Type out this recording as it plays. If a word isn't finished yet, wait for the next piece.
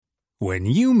When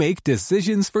you make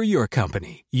decisions for your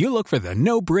company, you look for the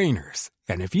no-brainers.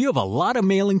 And if you have a lot of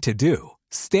mailing to do,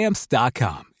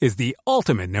 Stamps.com is the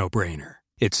ultimate no-brainer.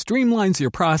 It streamlines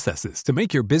your processes to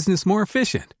make your business more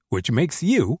efficient, which makes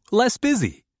you less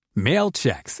busy. Mail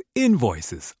checks,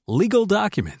 invoices, legal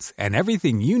documents, and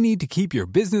everything you need to keep your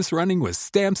business running with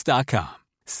Stamps.com.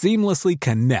 Seamlessly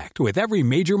connect with every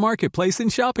major marketplace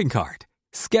and shopping cart.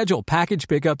 Schedule package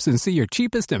pickups and see your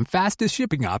cheapest and fastest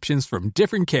shipping options from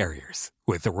different carriers.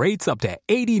 With rates up to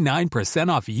 89%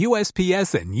 off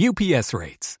USPS and UPS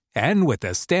rates. And with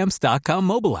the Stamps.com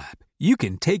mobile app, you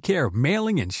can take care of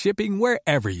mailing and shipping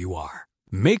wherever you are.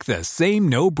 Make the same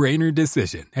no-brainer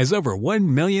decision as over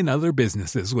 1 million other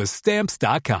businesses with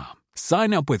Stamps.com.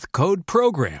 Sign up with code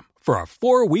PROGRAM for a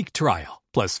 4-week trial,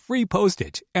 plus free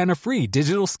postage and a free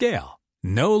digital scale.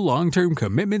 No long-term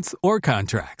commitments or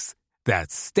contracts.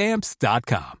 That's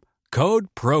Stamps.com. Code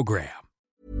PROGRAM.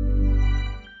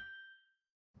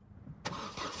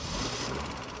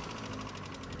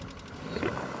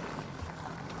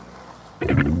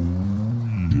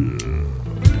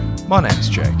 My name's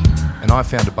Jake, and I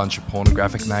found a bunch of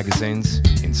pornographic magazines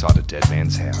inside a dead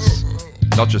man's house.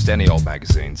 Not just any old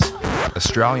magazines,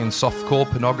 Australian softcore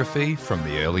pornography from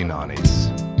the early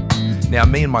 90s. Now,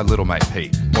 me and my little mate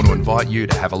Pete want to invite you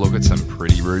to have a look at some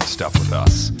pretty rude stuff with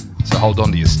us. So hold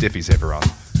on to your stiffies, everyone,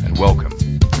 and welcome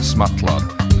to Smut Club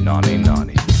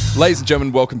 1990. Ladies and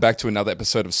gentlemen, welcome back to another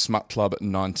episode of Smut Club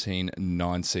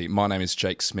 1990. My name is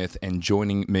Jake Smith, and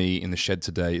joining me in the shed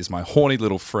today is my horny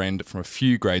little friend from a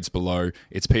few grades below.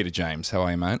 It's Peter James. How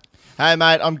are you, mate? Hey,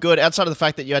 mate, I'm good. Outside of the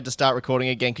fact that you had to start recording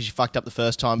again because you fucked up the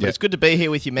first time, but it's good to be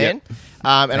here with you, man.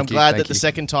 And I'm glad that the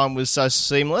second time was so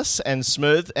seamless and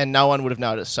smooth and no one would have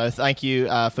noticed. So thank you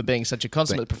for being such a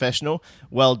consummate professional.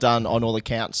 Well done on all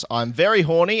accounts. I'm very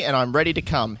horny and I'm ready to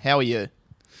come. How are you?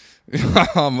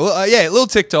 A little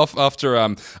ticked off after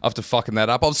fucking that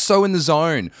up. I was so in the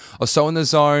zone,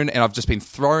 and I've just been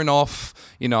thrown off.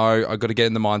 You know, I've got to get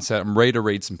in the mindset. I'm ready to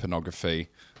read some pornography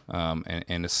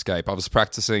and escape. I was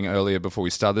practicing earlier before we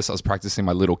started this. I was practicing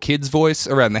my little kid's voice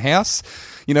around the house.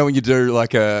 You know, when you do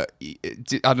like I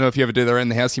don't know if you ever do that around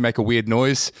the house, you make a weird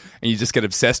noise and you just get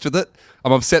obsessed with it.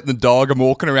 I'm upsetting the dog. I'm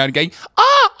walking around going,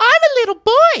 "Oh, I'm a little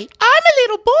boy. I'm a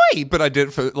little boy." But I did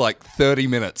it for like 30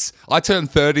 minutes. I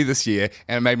turned 30 this year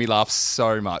and it made me laugh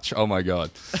so much. Oh my God.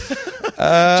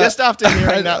 Just after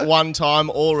hearing that one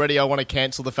time, already I want to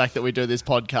cancel the fact that we do this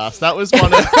podcast. That was one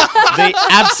of the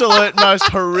absolute most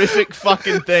horrific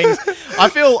fucking things. I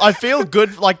feel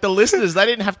good, like the listeners, they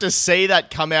didn't have to see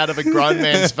that come out of a grown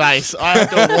man's face. I had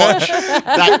to watch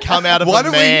that come out of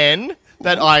a man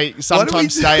that I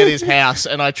sometimes stay at his house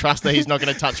and I trust that he's not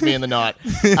going to touch me in the night.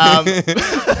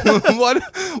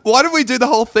 Why don't we do the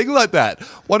whole thing like that?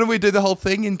 Why don't we do the whole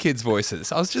thing in kids'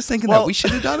 voices? I was just thinking that we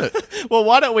should have done it. Well,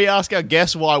 why don't we ask our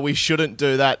guests why we shouldn't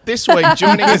do that? This week,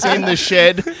 joining us in the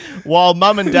shed, while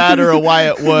mum and dad are away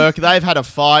at work, they've had a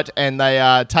fight and they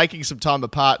are taking some time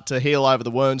apart to heal over the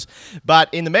wounds.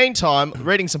 But in the meantime,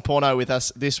 reading some porno with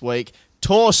us this week,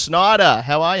 Tor Snyder.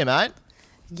 How are you, mate?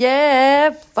 Yeah,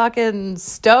 fucking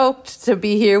stoked to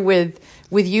be here with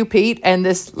you, Pete, and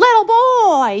this little boy.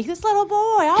 I'm a little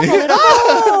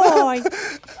boy.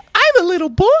 I'm a little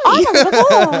boy.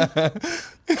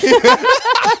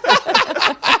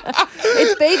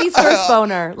 It's baby's first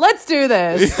boner. Let's do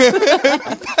this.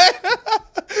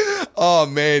 Oh,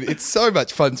 man, it's so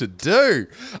much fun to do.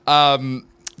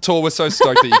 Tor, we're so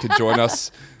stoked that you could join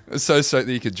us. So stoked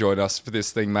that you could join us for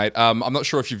this thing, mate. I'm not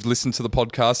sure if you've listened to the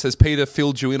podcast. Has Peter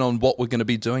filled you in on what we're going to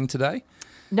be doing today?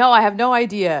 No, I have no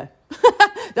idea.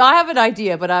 No, I have an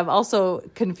idea, but I'm also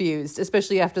confused,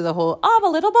 especially after the whole "I'm a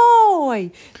little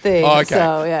boy" thing. Oh, okay.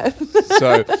 So, yeah.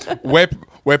 So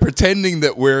we're pretending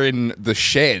that we're in the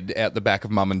shed out the back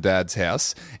of Mum and Dad's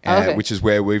house, which is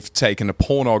where we've taken a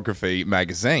pornography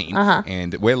magazine,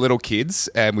 and we're little kids,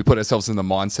 and we put ourselves in the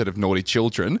mindset of naughty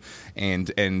children,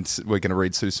 and we're going to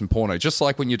read through some porno, just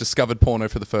like when you discovered porno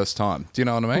for the first time. Do you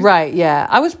know what I mean? Right, yeah.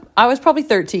 I was probably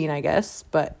 13, I guess,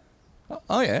 but...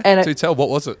 Oh, yeah. And do tell, what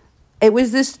was it? It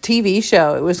was this TV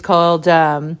show. It was called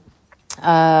Red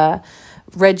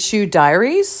Shoe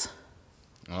Diaries.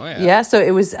 Oh, yeah. Yeah, so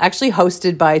it was actually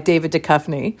hosted by David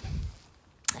Duchovny.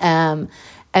 And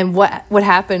what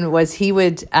happened was he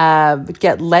would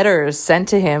get letters sent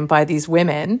to him by these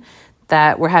women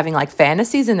that were having like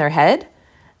fantasies in their head,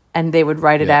 and they would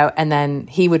write it out, and then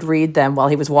he would read them while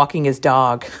he was walking his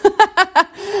dog.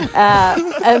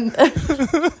 And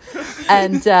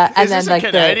is then this like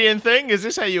a Canadian thing? Is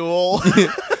this how you all?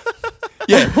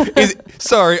 Yeah.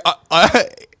 Sorry,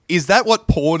 Is that what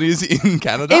porn is in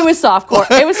Canada? It was softcore.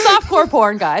 It was softcore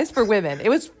porn, guys, for women. It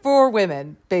was for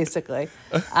women, basically.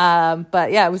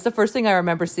 But yeah, it was the first thing I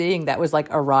remember seeing that was like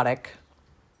erotic.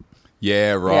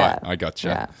 Yeah, right. Yeah. I gotcha.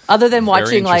 Yeah. Other than Very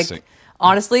watching, like, interesting.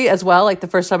 honestly, as well, like the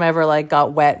first time I ever like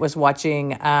got wet was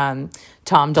watching Tom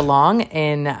DeLonge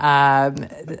in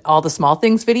All the Small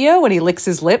Things video when he licks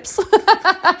his lips.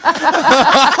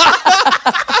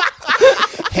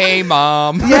 Hey,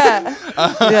 Mom. Yeah.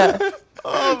 Yeah.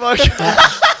 Oh my god!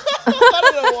 I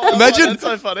don't know why. Imagine, That's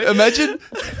so funny.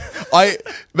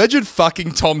 imagine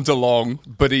fucking Tom DeLonge,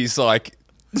 but he's like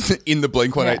in the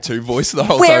Blink-182 voice the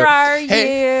whole Where time. are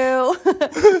Hey, you?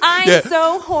 I'm Yeah.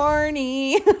 so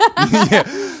horny.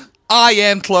 I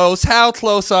am close. How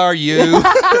close are you?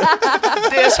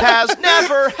 This has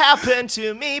never happened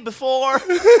to me before.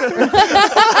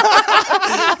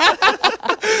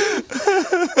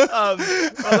 Well,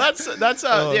 that's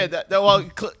yeah.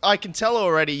 I can tell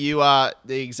already you are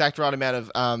the exact right amount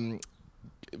of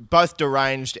both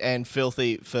deranged and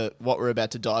filthy for what we're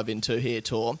about to dive into here,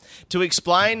 Tor. To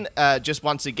explain, just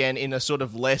once again, in a sort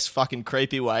of less fucking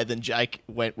creepy way than Jake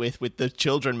went with the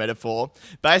children metaphor.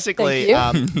 Basically,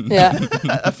 Thank you. Yeah.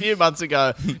 a few months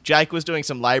ago, Jake was doing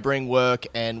some labouring work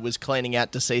and was cleaning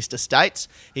out deceased estates.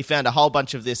 He found a whole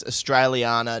bunch of this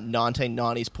Australiana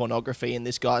 1990s pornography in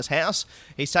this guy's house.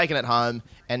 He's taken it home,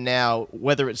 and now,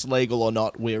 whether it's legal or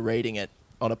not, we're reading it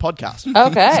on a podcast.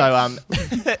 Okay. So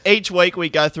each week we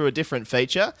go through a different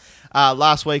feature.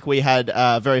 Last week we had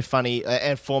very funny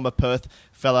and former Perth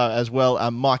fellow as well,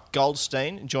 Mike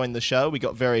Goldstein, joined the show. We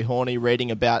got very horny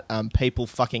reading about people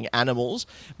fucking animals.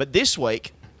 But this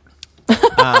week,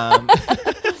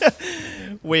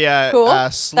 we are Cool. That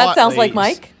sounds like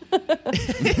Mike.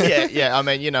 yeah. I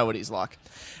mean, you know what he's like.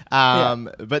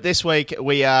 But this week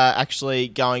we are actually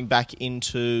going back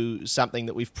into something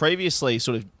that we've previously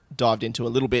sort of dived into a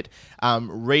little bit,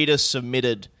 reader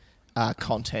submitted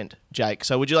content, Jake.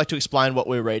 So would you like to explain what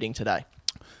we're reading today?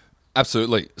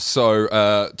 Absolutely.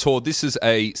 So, Tor, this is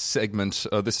a segment,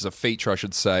 this is a feature, I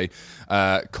should say,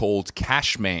 called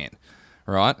Cashman,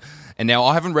 right? And now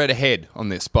I haven't read ahead on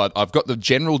this, but I've got the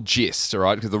general gist, all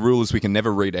right, because the rule is we can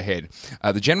never read ahead.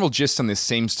 The general gist on this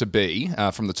seems to be,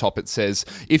 from the top it says,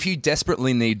 if you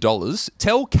desperately need dollars,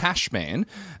 tell Cashman,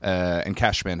 and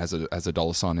Cashman has a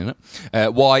dollar sign in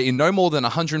it, why in no more than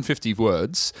 150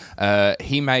 words,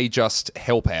 he may just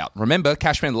help out. Remember,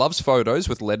 Cashman loves photos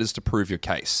with letters to prove your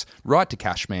case. Write to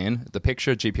Cashman, the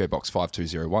picture, GPO Box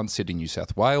 5201, Sydney, New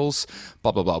South Wales,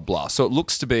 blah, blah, blah, blah. So it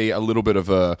looks to be a little bit of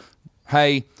a,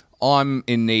 hey, I'm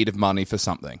in need of money for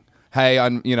something. Hey,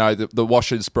 the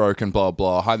washer's broken, blah,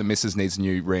 blah. Hi, the missus needs a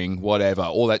new ring, whatever,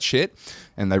 all that shit.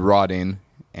 And they write in,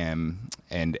 and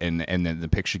then the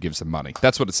picture gives them money.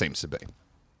 That's what it seems to be.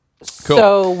 Cool.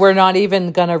 So we're not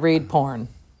even going to read porn.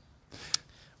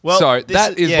 Well, so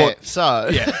that is what. So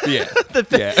Yeah.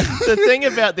 the thing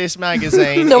about this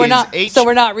magazine So is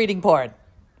we're not reading porn.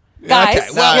 Guys, Okay,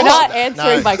 well, you're not no.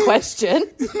 answering my question.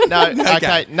 No,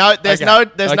 okay. No, there's Okay. no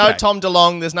Okay. Tom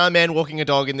DeLonge, there's no man walking a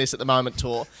dog in this at the moment,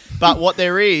 Tor. But what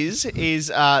there is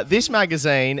this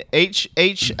magazine, each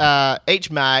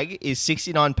mag is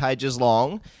 69 pages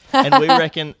long, and we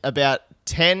reckon about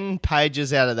 10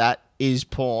 pages out of that is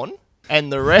porn.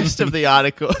 And the rest of the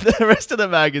article, the rest of the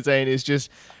magazine is just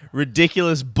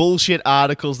ridiculous bullshit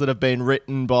articles that have been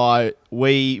written by,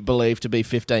 we believe to be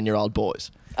 15-year-old boys.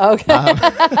 Okay.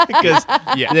 Because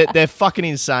they're fucking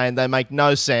insane. They make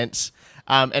no sense.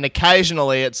 And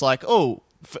occasionally it's like, oh,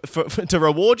 to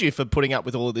reward you for putting up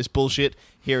with all of this bullshit,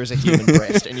 here is a human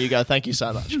breast. And you go, thank you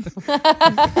so much.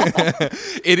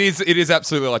 It is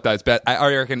absolutely like that. It's about,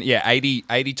 I reckon,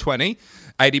 80-20.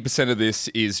 80% of this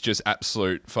is just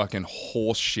absolute fucking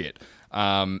horse shit.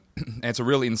 And it's a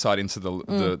real insight into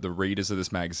the readers of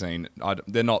this magazine.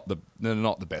 They're not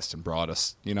the best and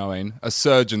brightest. You know what I mean? A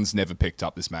surgeon's never picked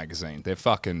up this magazine.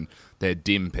 They're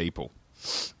dim people.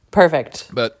 Perfect.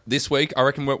 But this week, I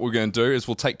reckon what we're going to do is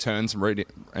we'll take turns and read it,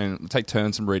 and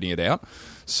reading it out.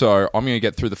 So I'm going to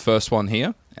get through the first one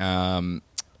here.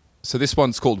 So this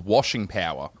one's called Washing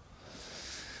Power.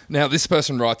 Now this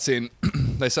person writes in.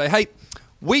 They say, "Hey,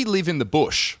 we live in the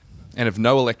bush and have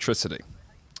no electricity.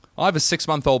 I have a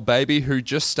 6-month-old baby who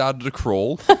just started to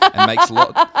crawl and makes a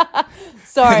lot."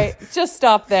 Sorry, just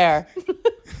stop there.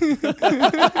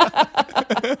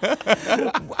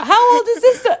 How old is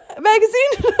this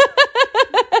magazine?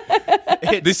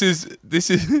 This is Do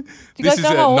you guys know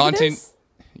how old it is?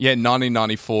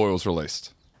 1994 it was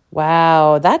released.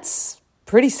 Wow, that's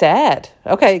pretty sad.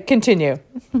 Okay, continue.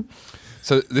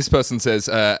 So this person says,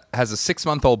 has a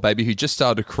 6-month-old baby who just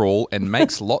started to crawl and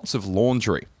makes lots of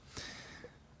laundry.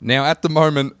 Now, at the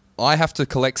moment, I have to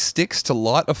collect sticks to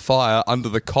light a fire under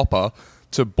the copper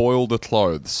to boil the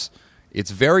clothes.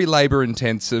 It's very labor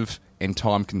intensive and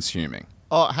time consuming.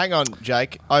 Oh, hang on,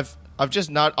 Jake. I'm just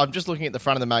looking at the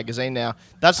front of the magazine now.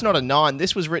 That's not a 9.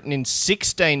 This was written in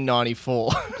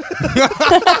 1694.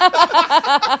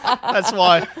 That's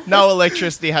why no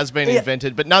electricity has been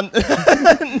invented. But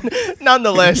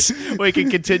nonetheless, we can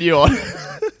continue on.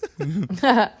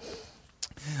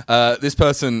 This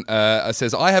person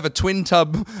says, I have a twin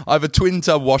tub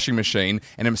washing machine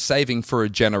and I'm saving for a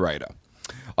generator.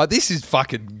 This is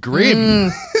fucking grim.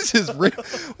 This is real.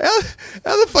 How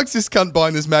the fuck's this cunt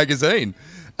buying this magazine?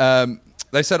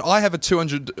 They said, I have about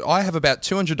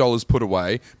 $200 put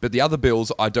away, but the other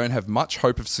bills I don't have much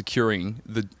hope of securing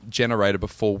the generator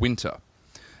before winter.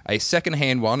 A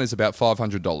second-hand one is about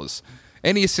 $500.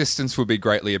 Any assistance would be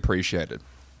greatly appreciated.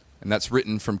 And that's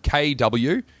written from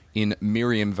KW in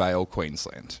Miriam Vale,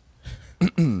 Queensland.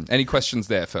 Any questions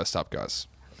there first up, guys?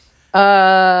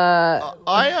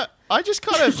 I just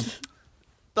kind of...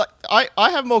 I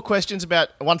have more questions about,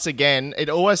 once again, it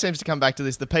always seems to come back to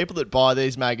this, the people that buy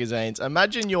these magazines.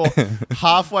 Imagine you're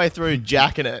halfway through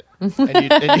jacking it and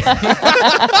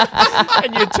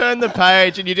you turn the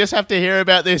page and you just have to hear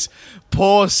about this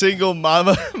poor single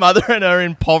mother and her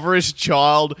impoverished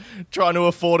child trying to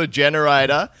afford a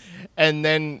generator, and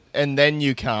then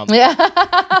you come. Yeah.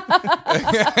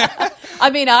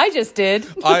 I mean, I just did.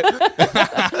 I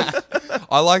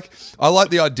like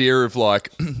the idea of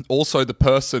like also the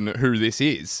person who this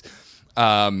is,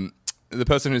 the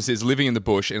person who is living in the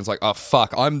bush and it's like, oh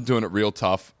fuck, I'm doing it real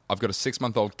tough. I've got a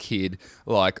 6-month-old kid.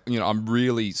 Like, I'm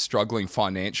really struggling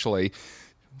financially.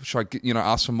 Should I,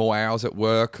 ask for more hours at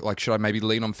work? Like, should I maybe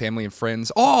lean on family and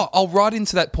friends? Oh, I'll write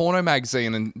into that porno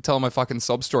magazine and tell my fucking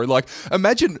sob story. Like,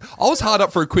 imagine, I was hard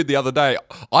up for a quid the other day.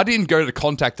 I didn't go to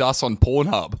contact us on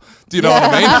Pornhub. Do you know what I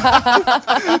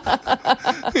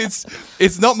mean?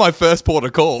 It's not my first port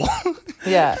of call.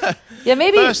 Yeah. Yeah,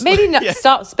 maybe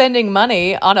stop spending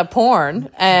money on a porn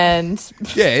and...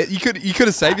 Yeah, you could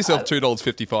have saved yourself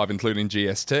 $2.55 including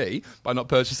GST by not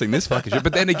purchasing this fucking shit.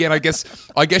 But then again, I guess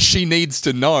she needs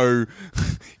to know,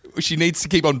 she needs to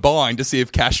keep on buying to see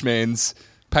if Cashman's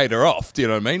paid her off. Do you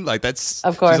know what I mean? Like, that's...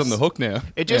 Of course. She's on the hook now.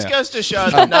 It just goes to show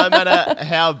that no matter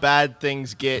how bad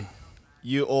things get,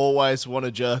 you always want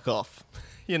to jerk off.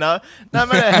 No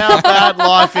matter how bad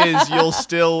life is, you'll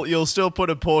still put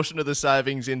a portion of the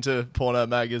savings into porno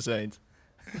magazines.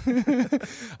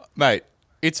 Mate,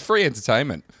 it's free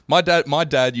entertainment. My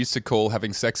dad used to call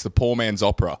having sex the poor man's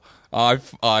opera.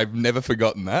 I've never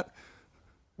forgotten that.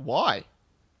 Why?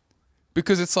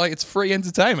 Because it's like, it's free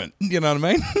entertainment. You know what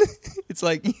I mean? It's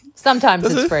like, sometimes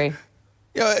it's free.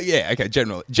 Yeah, okay,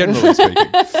 generally speaking.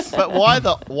 But why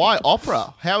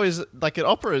opera? How is like an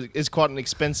opera is quite an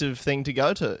expensive thing to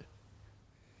go to.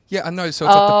 Yeah, I know. So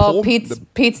it's like the poor.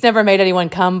 Pete's never made anyone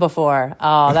come before.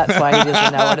 Oh, that's why he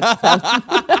doesn't know what it's about.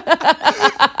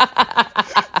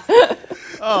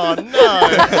 Oh no!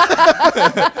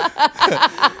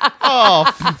 Oh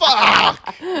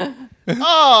fuck!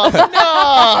 Oh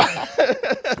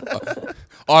no!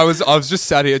 I was just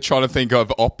sat here trying to think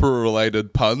of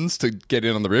opera-related puns to get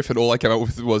in on the riff, and all I came up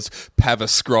with was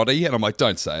Pavascrotti, and I'm like,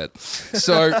 don't say it.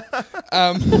 So,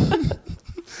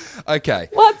 okay.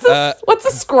 What's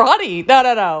a scrotty?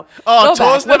 No. Oh,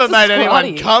 Tor's never made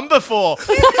anyone come before.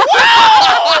 Doesn't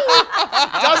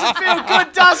feel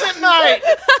good, does it, mate?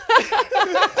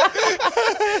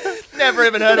 Never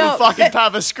even heard of a fucking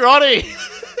Pavascrotti.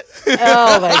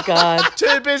 Oh my God.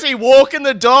 Too busy walking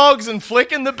the dogs and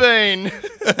flicking the bean.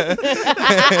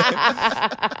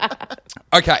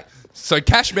 Okay, so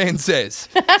Cashman says.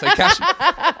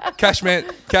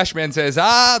 Cashman says,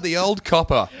 the old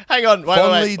copper. Hang on,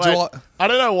 wait. I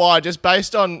don't know why, just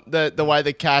based on the way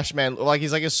the Cashman, like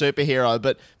he's like a superhero,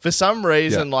 but for some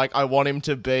reason, like I want him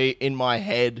to be in my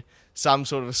head some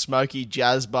sort of smoky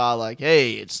jazz bar, like,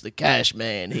 hey, it's the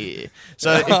Cashman here.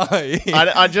 So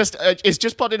it's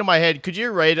just popped into my head. Could you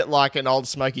read it like an old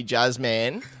smoky jazz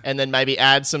man and then maybe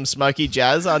add some smoky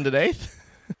jazz underneath?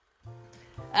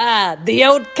 The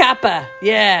old copper.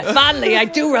 Yeah, finally, I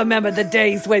do remember the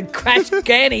days when Crash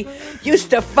Ganny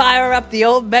used to fire up the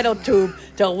old metal tube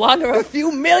to launder a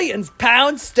few million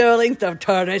pounds sterling to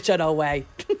turnish it away.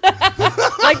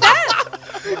 Like that?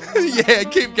 Yeah,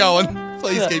 keep going.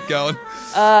 Please keep going.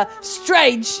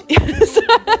 Strange.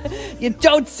 You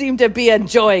don't seem to be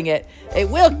enjoying it. It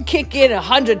will kick in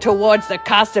 100 towards the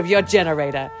cost of your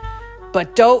generator.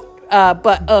 But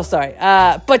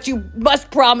you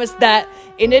must promise that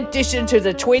in addition to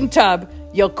the twin tub,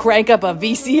 you'll crank up a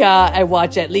VCR and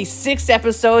watch at least 6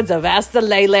 episodes of Ask the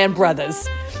Leyland Brothers.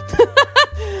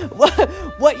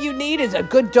 What you need is a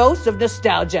good dose of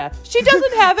nostalgia. She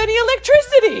doesn't have any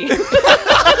electricity.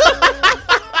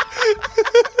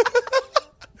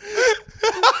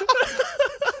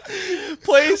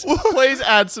 Please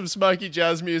add some Smokey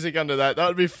Jazz music under that. That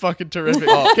would be fucking terrific.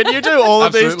 Can you do all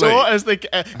of these, Tor, as the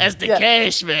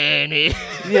cash man here?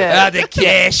 Yeah. The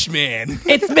cash man.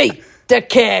 It's me, the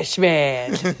cash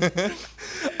man.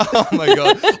 Oh my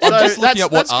god! I'm just looking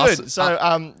at what that's us. good.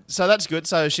 So that's good.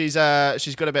 So she's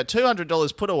got about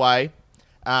 $200 put away,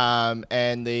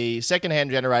 and the second-hand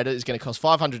generator is going to cost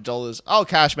 $500. Old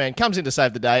cash man comes in to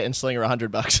save the day and sling her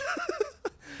 $100.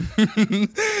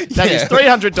 That is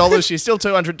 $300. She's still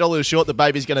 $200 short. The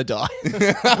baby's going to die.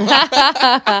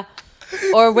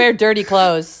 Or wear dirty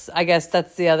clothes. I guess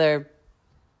that's the other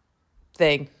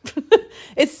thing.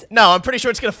 No, I'm pretty sure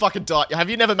it's going to fucking die. Have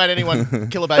you never made anyone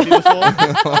kill a baby before?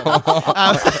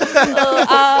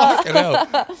 Fucking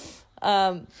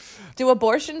hell. Do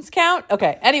abortions count?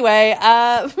 Okay. Anyway.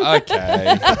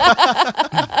 Okay.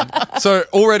 So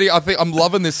already, I think I'm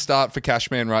loving this start for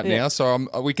Cashman right now. So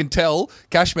we can tell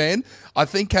Cashman. I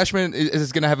think Cashman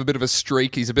is going to have a bit of a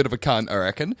streak. He's a bit of a cunt, I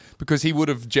reckon, because he would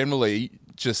have generally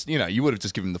just, you would have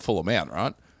just given him the full amount,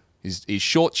 right? He's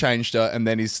shortchanged her, and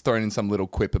then he's thrown in some little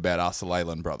quip about us, the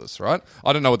Leyland brothers, right?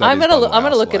 I don't know what that is. I'm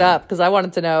gonna look it up because I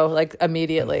wanted to know, like,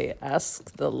 immediately.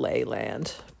 Ask the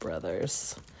Leyland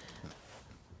brothers.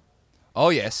 Oh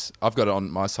yes, I've got it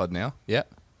on my side now. Yeah.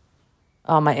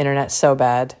 Oh, my internet's so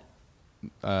bad.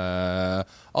 Oh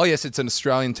yes, it's an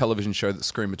Australian television show that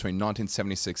screened between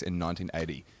 1976 and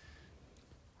 1980.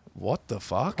 What the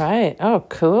fuck? Right. Oh,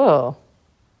 cool.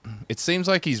 It seems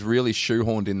like he's really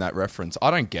shoehorned in that reference.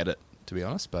 I don't get it, to be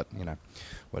honest, but,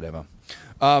 whatever.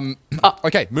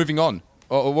 Okay, moving on.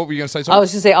 What were you going to say, Tom? I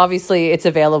was just say, obviously, it's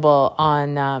available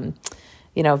on,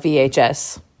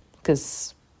 VHS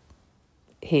because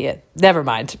never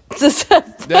mind.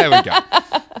 There we go.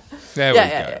 There we go.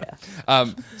 Yeah.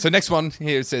 So next one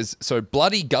here it says, so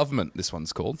Bloody Government, this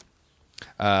one's called.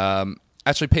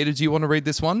 Actually, Peter, do you want to read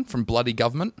this one from Bloody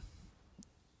Government?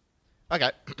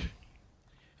 Okay.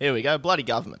 Here we go. Bloody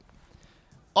Government.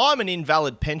 I'm an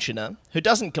invalid pensioner who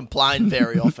doesn't complain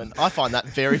very often. I find that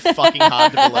very fucking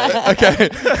hard to believe. Okay.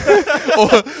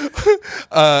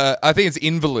 I think it's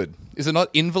invalid. Is it not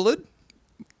invalid?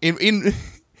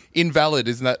 Invalid,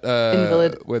 isn't that?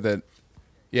 Invalid.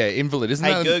 Invalid, isn't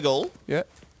Hey, that? Google. Yeah.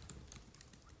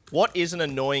 What is an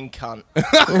annoying cunt?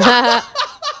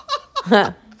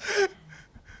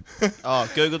 Oh,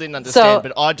 Google didn't understand,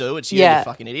 but I do. It's you, you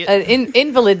fucking idiot.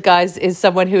 Invalid, guys, is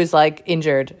someone who is, like,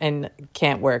 injured and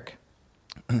can't work.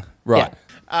 Right.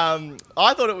 Yeah.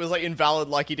 I thought it was like invalid,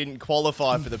 like he didn't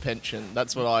qualify for the pension.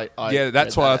 That's what I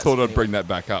that's why I thought I'd bring that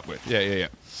back up with. Yeah.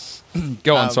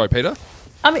 Go on, sorry, Peter.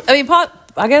 I mean,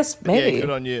 I guess maybe. Yeah,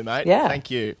 good on you, mate. Yeah. Thank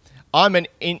you. I'm an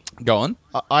Go on.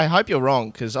 I hope you're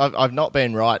wrong because I've not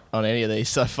been right on any of these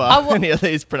so far. Any of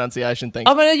these pronunciation things.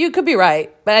 I mean, you could be right,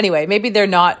 but anyway, maybe they're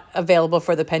not available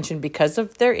for the pension because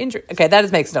of their injury. Okay, that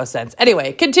makes no sense.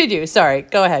 Anyway, continue. Sorry,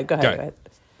 go ahead.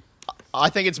 I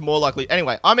think it's more likely.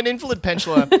 Anyway, I'm an invalid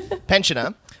pensioner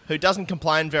who doesn't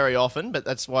complain very often, but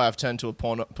that's why I've turned to a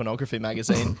pornography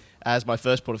magazine as my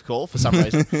first port of call for some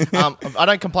reason. I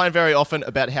don't complain very often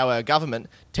about how our government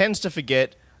tends to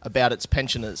forget about its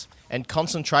pensioners and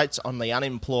concentrates on the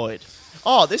unemployed.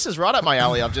 Oh, this is right up my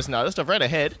alley, I've just noticed. I've read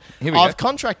ahead. I've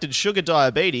contracted sugar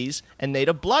diabetes and need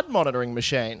a blood monitoring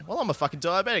machine. Well, I'm a fucking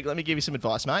diabetic. Let me give you some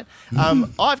advice, mate.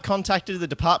 I've contacted the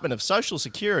Department of Social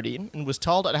Security and was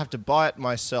told I'd have to buy it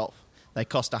myself. They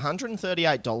cost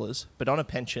 $138, but on a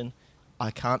pension,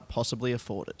 I can't possibly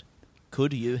afford it.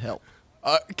 Could you help?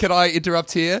 Can I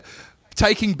interrupt here?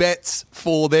 Taking bets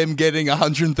for them getting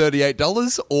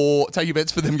 $138 or taking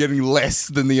bets for them getting less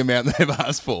than the amount they've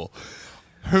asked for?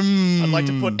 I'd like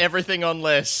to put everything on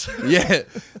less. Yeah,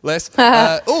 less.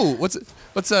 What's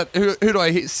that? Who do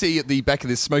I see at the back of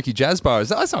this Smoky Jazz bar?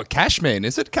 That's not Cashman,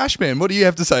 is it? Cashman, what do you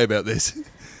have to say about this?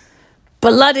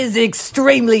 Blood is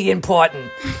extremely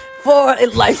important for a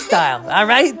lifestyle, all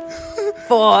right?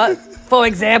 For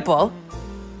example,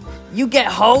 you get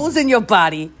holes in your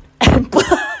body and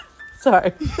blood.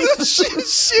 Sorry.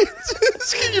 Shit.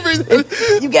 Can you read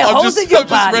that? You get holes in your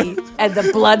body and the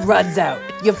blood runs out.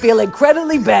 You feel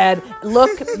incredibly bad,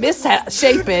 look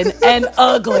misshapen, and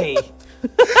ugly.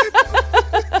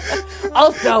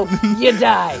 Also, you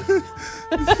die.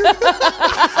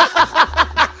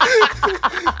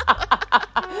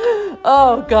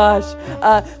 Oh, gosh.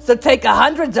 So take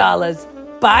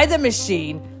 $100, buy the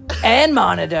machine, and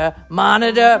monitor.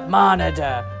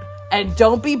 And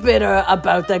don't be bitter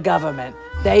about the government.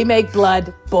 They make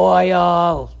blood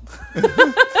boil.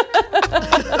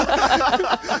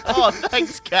 Oh,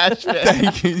 thanks, Cashman.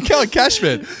 Thank you. Come on,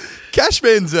 Cashman.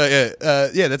 Cashman's,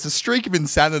 that's a streak of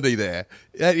insanity there.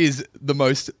 That is the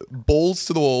most balls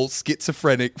to the wall,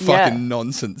 schizophrenic fucking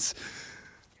nonsense.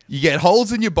 You get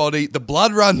holes in your body, the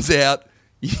blood runs out,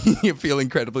 you feel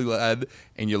incredibly bad,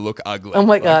 and you look ugly. Oh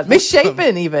my God.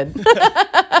 Misshapen even.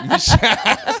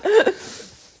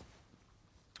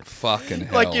 Fucking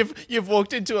hell. Like you've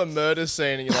walked into a murder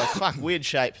scene and you're like, fuck, weird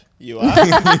shape you are.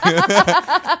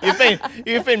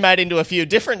 you've been made into a few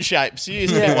different shapes. You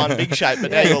used to be one big shape,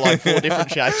 but now you're like 4 different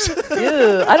shapes.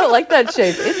 Ew, I don't like that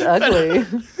shape. It's ugly.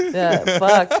 Yeah,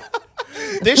 fuck.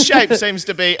 This shape seems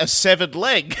to be a severed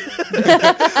leg.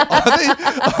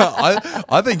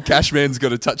 I think Cashman's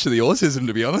got a touch of the autism,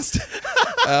 to be honest.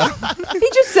 He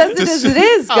just says it as it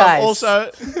is, guys. Also,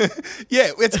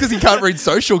 Yeah, it's because he can't read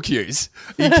social cues.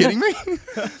 Are you kidding me?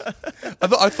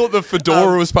 I thought the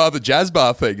fedora was part of the jazz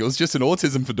bar thing. It was just an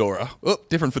autism fedora. Oh,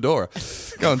 different fedora.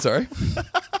 Go on, sorry.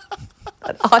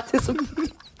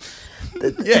 Autism.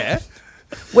 Yeah.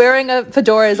 Wearing a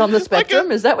fedora is on the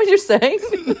spectrum. Is that what you're saying?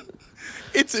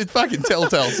 It's a fucking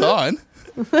telltale sign.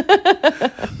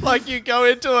 like you go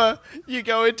into a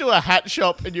hat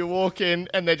shop and you walk in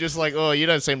and they're just like, oh, you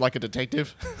don't seem like a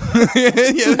detective.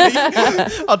 Yeah.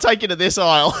 I'll take you to this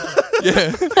aisle.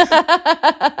 Yeah.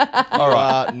 All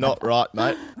right, not right,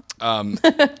 mate.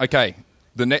 Okay.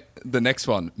 The next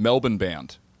one, Melbourne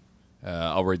bound.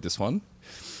 I'll read this one.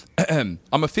 I'm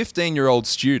a 15-year-old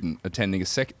student attending a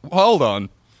Hold on.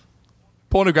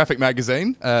 Pornographic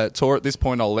magazine. Tor, at this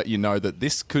point, I'll let you know that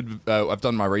this could... I've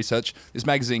done my research. This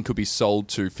magazine could be sold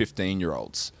to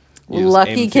 15-year-olds.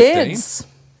 Lucky M15. kids.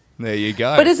 There you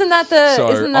go. But isn't that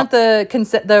the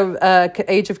consent, the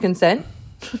age of consent?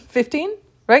 15,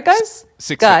 right, guys?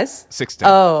 16. Guys. 16.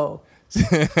 Oh.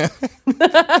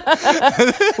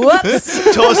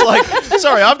 Whoops. Tor's like,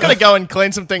 sorry, I've got to go and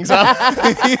clean some things up.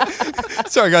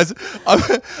 Sorry, guys.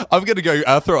 I'm going to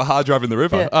go throw a hard drive in the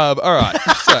river. Yeah. All right.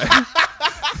 So...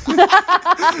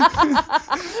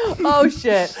 Oh,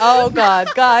 shit. Oh, God.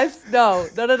 Guys, no.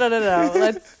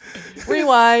 Let's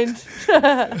rewind.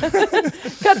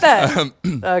 Cut that.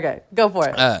 Okay, go for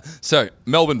it. So,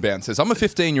 Melbourne Bound says, I'm a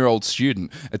 15-year-old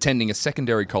student attending a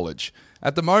secondary college.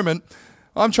 At the moment,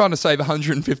 I'm trying to save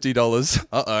 $150.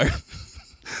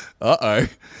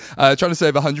 Trying to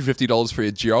save $150 for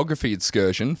a geography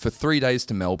excursion for 3 days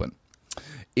to Melbourne.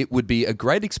 It would be a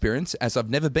great experience as I've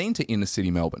never been to inner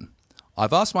city Melbourne.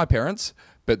 I've asked my parents,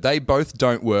 but they both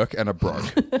don't work and are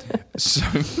broke. So,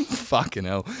 fucking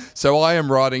hell. So I am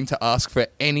writing to ask for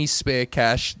any spare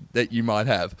cash that you might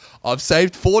have. I've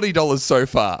saved $40 so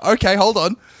far. Okay, hold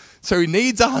on. So he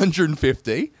needs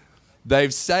 $150.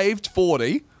 They've saved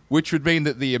 $40, which would mean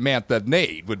that the amount they'd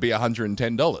need would be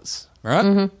 $110. Right?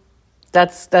 Mm-hmm.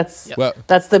 That's Well,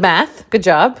 that's the math. Good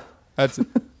job.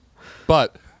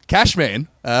 But Cashman,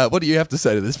 what do you have to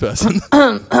say to this person?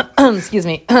 Excuse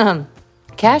me.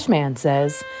 Cashman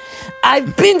says,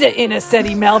 I've been to inner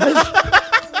city Melbourne.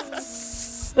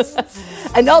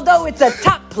 And although it's a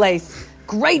top place,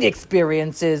 great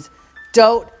experiences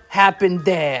don't happen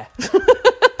there.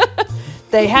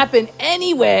 They happen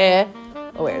anywhere.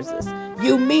 Oh, where's this?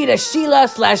 You meet a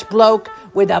Sheila/bloke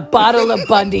with a bottle of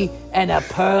Bundy and a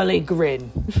pearly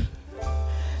grin.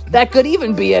 That could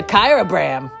even be a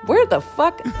Kyra-bram. Where the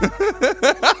fuck?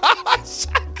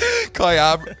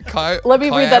 Let me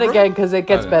read that again because it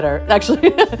gets better. Actually,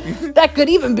 that could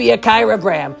even be a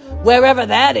Kyra-bram, wherever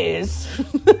that is.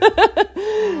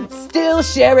 Still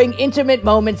sharing intimate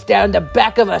moments down the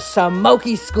back of a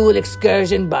smoky school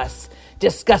excursion bus,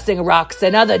 discussing rocks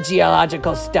and other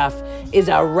geological stuff, is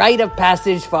a rite of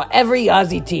passage for every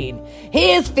Aussie teen.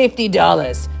 Here's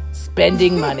 $50.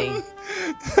 Spending money.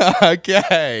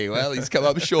 Okay, well, he's come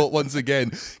up short once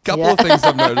again. Couple of things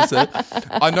I've noticed.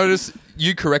 I noticed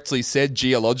you correctly said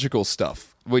geological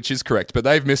stuff, which is correct, but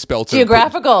they've misspelled it.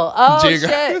 Geographical.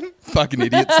 Shit. Fucking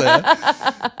idiots there.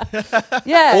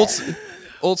 Yeah.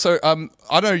 Also,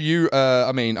 I know you,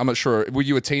 I'm not sure, were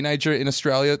you a teenager in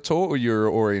Australia, Tor, or you were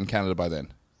already in Canada by then?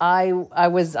 I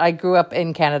grew up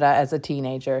in Canada as a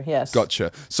teenager, yes.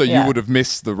 Gotcha. So you would have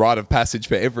missed the rite of passage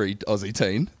for every Aussie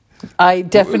teen. I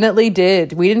definitely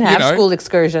did. We didn't have school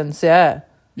excursions, yeah.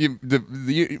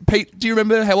 Pete, do you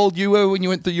remember how old you were when you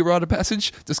went through your rite of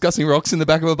passage, discussing rocks in the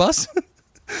back of a bus?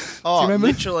 Oh,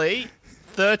 literally,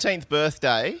 13th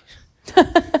birthday.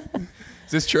 Is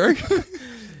this true?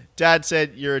 Dad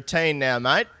said, you're a teen now,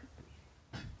 mate.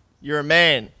 You're a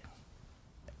man.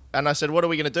 And I said, what are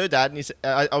we going to do, Dad? And he said,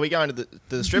 are we going to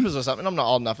the strippers or something? I'm not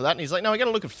old enough for that. And he's like, no, we got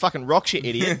to look at fucking rocks, you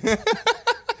idiot.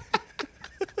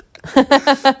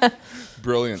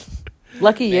 Brilliant.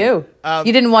 Lucky you.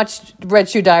 You didn't watch Red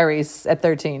Shoe Diaries at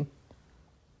 13.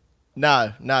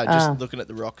 No, just looking at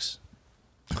the rocks.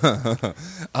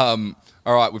 All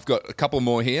right, we've got a couple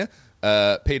more here.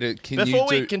 Peter, Before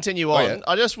we continue on,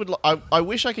 I just would. I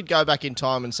wish I could go back in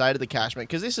time and say to the Cashman,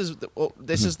 because this is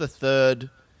the third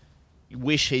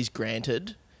wish he's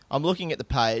granted. I'm looking at the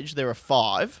page. There are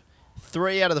 5.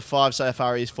 3 out of the 5 so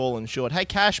far he's fallen short. Hey,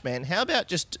 Cashman, how about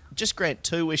just grant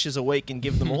 2 wishes a week and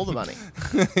give them all the money?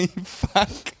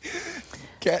 Fuck.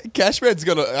 Cashman's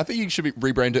got I think he should be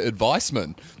rebranded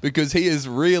Adviceman, because he is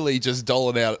really just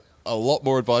doling out a lot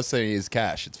more advice than he is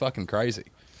cash. It's fucking crazy.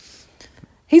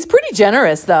 He's pretty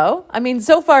generous, though. I mean,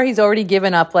 so far he's already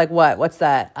given up, like, what? What's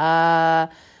that?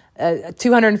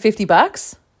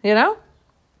 $250, you know?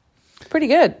 Pretty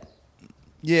good.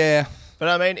 Yeah. But,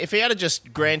 I mean, if he had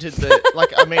just granted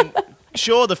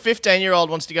sure, the 15-year-old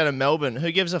wants to go to Melbourne.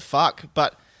 Who gives a fuck?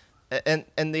 But,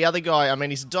 and the other guy, I mean,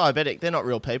 he's diabetic. They're not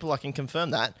real people. I can confirm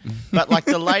that. But, like,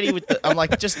 the lady with I'm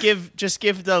like, just give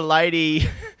the lady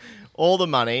all the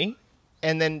money.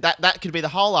 And then that could be the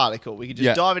whole article. We could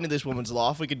just dive into this woman's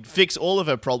life. We could fix all of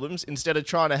her problems instead of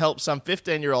trying to help some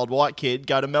 15-year-old white kid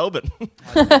go to Melbourne.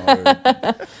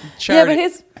 Yeah,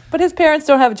 but his parents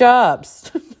don't have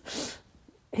jobs.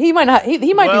 He might not.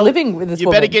 He might be living with this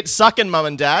woman. You better get sucking, Mum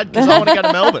and Dad, because I want to go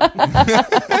to Melbourne.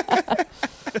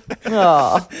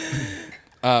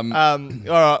 All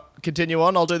right, continue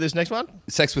on. I'll do this next one.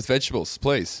 Sex with vegetables,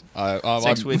 please.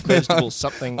 Sex with vegetables,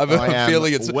 something I am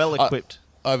feeling well equipped.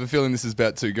 I have a feeling this is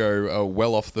about to go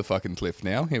well off the fucking cliff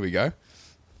now. Here we go.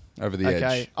 Over the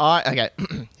edge. Okay,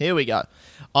 here we go.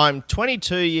 I'm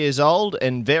 22 years old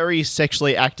and very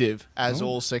sexually active, as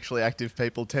all sexually active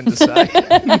people tend to say.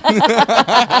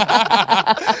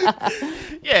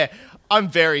 Yeah, I'm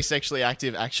very sexually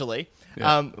active, actually.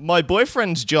 Yeah. My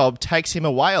boyfriend's job takes him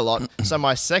away a lot, so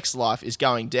my sex life is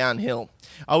going downhill.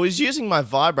 I was using my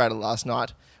vibrator last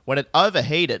night when it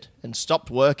overheated and stopped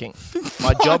working.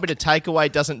 My job in a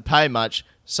takeaway doesn't pay much,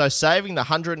 so saving the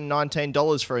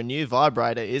 $119 for a new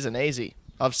vibrator isn't easy.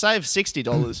 I've saved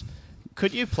 $60.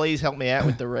 Could you please help me out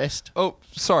with the rest? Oh,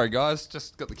 sorry, guys.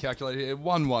 Just got the calculator here.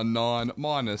 119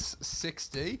 minus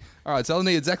 60. All right, so I'll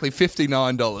need exactly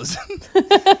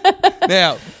 $59.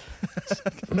 Now,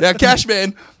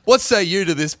 Cashman, what say you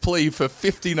to this plea for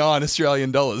 59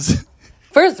 Australian dollars?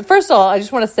 First of all, I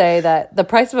just want to say that the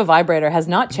price of a vibrator has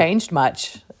not changed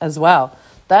much as well.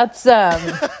 That's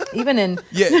even in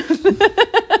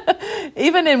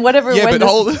even in whatever. Yeah, but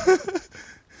hold.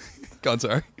 Go on,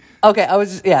 sorry. Okay,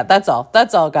 that's all.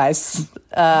 That's all, guys.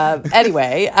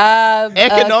 Anyway,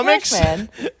 economics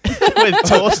with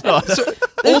Torsten.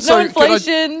 There's no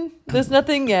inflation. There's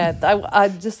nothing yet. I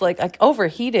just like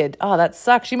overheated. Oh, that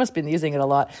sucks. She must have been using it a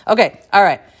lot. Okay, all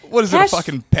right. What is it, a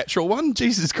fucking petrol one?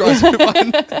 Jesus Christ.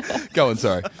 Go on,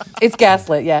 sorry. It's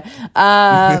gaslit, yeah.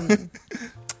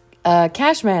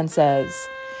 Cashman says,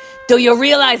 do you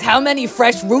realize how many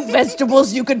fresh root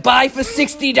vegetables you could buy for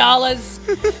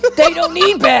 $60? They don't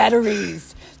need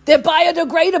batteries. They're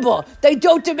biodegradable. They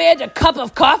don't demand a cup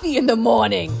of coffee in the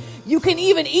morning. You can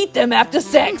even eat them after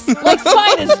sex, like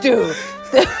spiders do.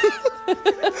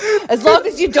 As long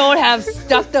as you don't have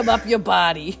stuck them up your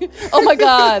body. Oh, my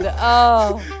God.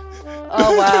 Oh,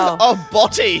 wow. Oh,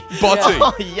 botty.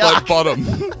 Oh, like bottom.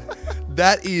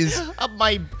 That is...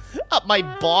 Up my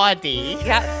body.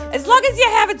 Yeah, as long as you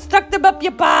haven't stuck them up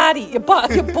your body, your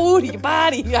booty, your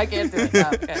body. I can't do it now.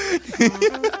 Okay.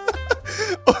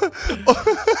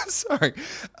 Sorry.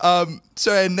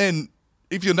 So, and then,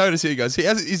 if you'll notice here, guys,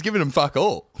 he's given him fuck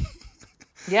all.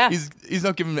 Yeah. He's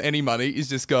not giving him any money. He's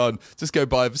just gone, just go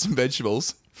buy some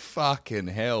vegetables. Fucking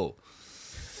hell.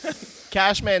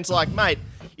 Cashman's like, mate,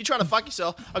 you trying to fuck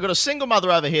yourself? I've got a single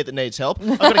mother over here that needs help.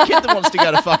 I've got a kid that wants to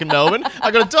go to fucking Melbourne.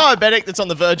 I've got a diabetic that's on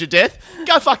the verge of death.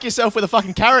 Go fuck yourself with a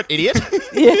fucking carrot, idiot.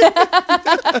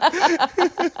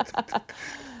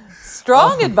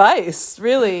 Strong advice,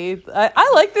 really.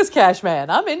 I like this Cashman.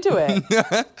 I'm into it.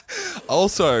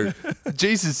 Also,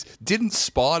 Jesus, didn't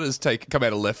spiders come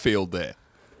out of left field there?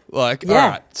 Like, yeah. All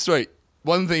right, sweet.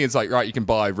 One thing is like, right, you can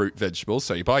buy root vegetables,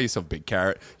 so you buy yourself a big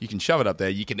carrot, you can shove it up there,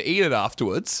 you can eat it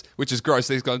afterwards, which is gross.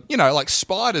 He's gone, like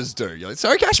spiders do. You're like,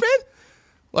 sorry, Cashman?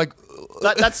 Like,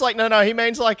 that's like, no, he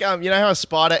means like, you know how a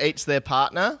spider eats their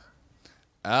partner?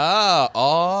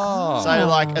 Oh. So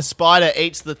like a spider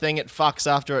eats the thing it fucks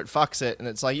after it fucks it, and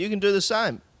it's like, you can do the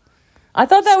same. I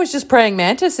thought that was just praying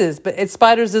mantises, but it's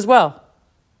spiders as well.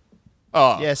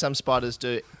 Oh. Yeah, some spiders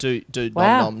do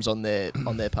Wow. nom-noms on their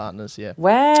partners, yeah.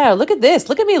 Wow, look at this.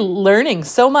 Look at me learning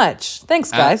so much.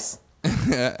 Thanks, guys.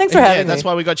 Thanks for having me. That's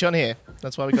why we got you on here.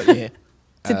 That's why we got you here.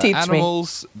 To teach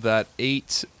animals that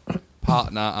eat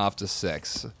partner after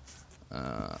sex.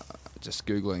 Just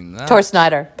Googling that. Tor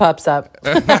Snyder pops up.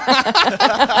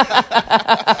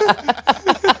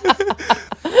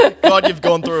 God, you've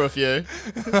gone through a few.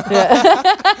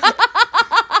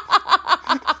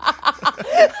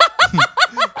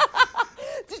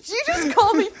 Did you just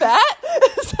call me fat?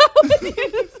 Is that what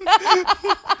you just said?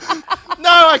 No,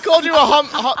 I called you a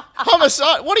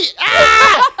homicide. What are you?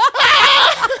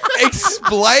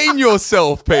 Explain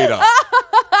yourself, Peter.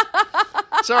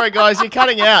 Sorry, guys, you're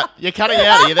cutting out. You're cutting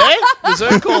out. Are you there? The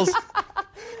Zoom calls.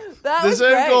 That The was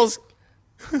Zoom great. calls.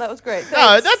 That was great. No,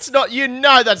 Thanks. that's not. You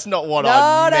know, that's not what No,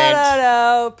 I meant.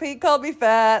 no. Pete called me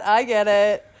fat. I get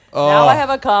it. Now I have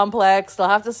a complex. I'll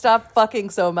have to stop fucking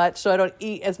so much so I don't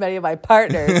eat as many of my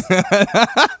partners.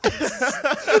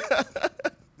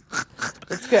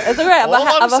 It's good. It's all right. All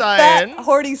I'm I'm a saying- fat,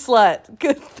 horny slut.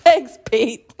 Good. Thanks,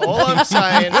 Pete. All I'm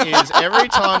saying is every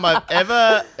time I've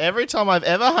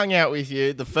ever hung out with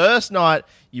you, the first night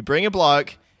you bring a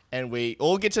bloke and we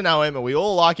all get to know him and we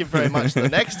all like him very much. The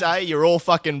next day you're all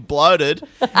fucking bloated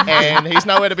and he's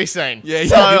nowhere to be seen. Yeah,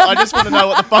 so yeah. I just want to know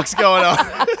what the fuck's going on.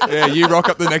 Yeah, you rock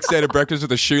up the next day to breakfast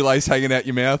with a shoelace hanging out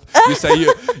your mouth. You say,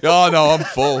 "Oh no, I'm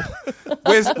full."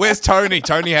 Where's Tony?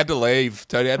 Tony had to leave.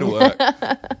 Tony had to work.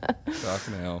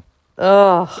 Fucking hell.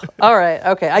 Oh, all right.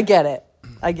 Okay, I get it.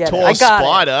 I get it. Tall I got it.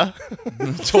 spider.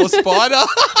 Tall spider.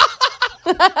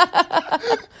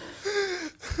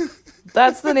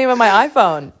 That's the name of my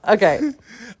iPhone. Okay.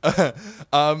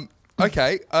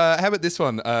 Okay. How about this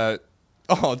one? Top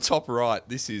right.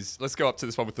 Let's go up to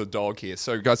this one with the dog here.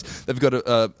 So, guys, they've got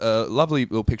a lovely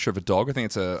little picture of a dog. I think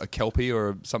it's a Kelpie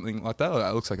or something like that.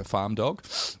 It looks like a farm dog.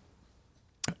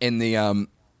 And the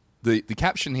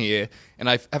caption here, and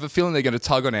I have a feeling they're going to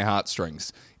tug on our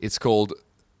heartstrings. It's called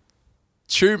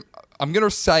 "Chum." I'm going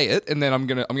to say it, and then I'm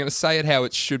going to say it how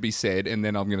it should be said, and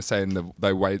then I'm going to say it in the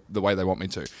way they want me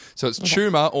to. So it's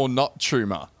tumor or not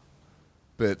tumor,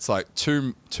 but it's like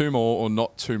two more or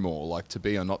not two more, like to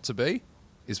be or not to be.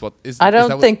 I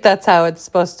don't think that's how it's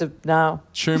supposed to. No.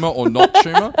 Tumor or not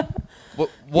tumor.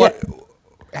 What? Yeah.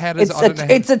 How does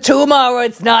It's a tumor or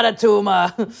it's not a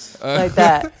tumor, like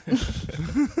that.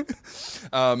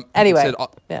 Anyway, said,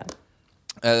 yeah.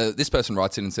 This person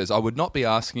writes in and says, "I would not be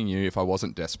asking you if I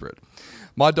wasn't desperate.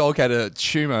 My dog had a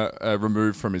tumor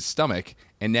removed from his stomach,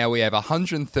 and now we have a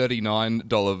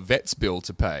 $139 vet's bill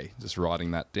to pay." Just writing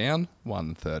that down.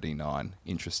 $139.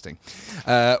 Interesting.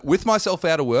 With myself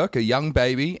out of work, a young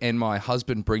baby, and my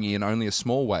husband bringing in only a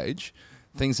small wage,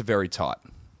 things are very tight.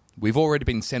 We've already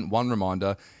been sent one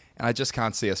reminder, and I just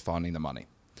can't see us finding the money.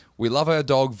 We love our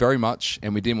dog very much,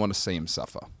 and we didn't want to see him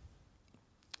suffer.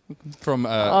 From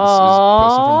this is a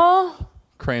person from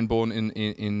Cranbourne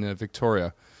in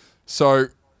Victoria. So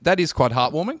that is quite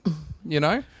heartwarming, you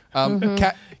know.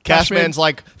 Cashman's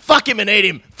like, fuck him and eat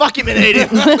him. Fuck him and eat him.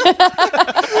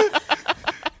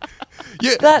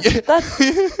 You're That's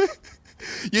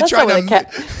not trying what to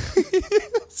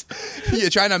you're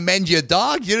trying to mend your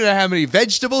dog. You don't know how many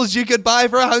vegetables you could buy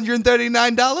for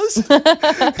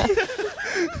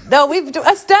 $139. No, we've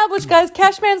established, guys,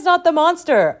 Cashman's not the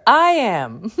monster. I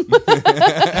am.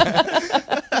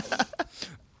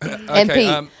 And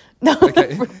Pete.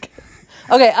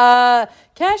 Okay,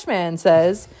 Cashman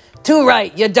says, "Too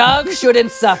right, your dog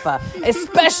shouldn't suffer,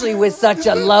 especially with such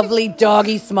a lovely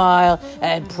doggy smile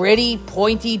and pretty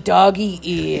pointy doggy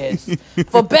ears.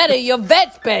 For better, your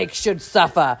vet's bag should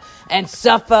suffer, and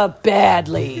suffer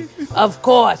badly. Of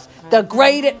course, the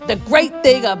great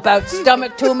thing about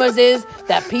stomach tumors is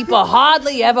that people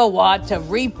hardly ever want to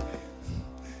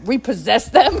repossess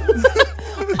them.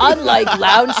 Unlike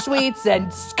lounge suites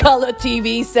and color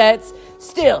TV sets,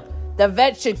 still, the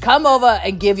vet should come over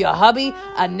and give your hubby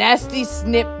a nasty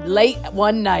snip late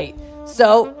one night.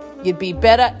 So you'd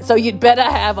better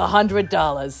have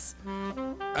 $100.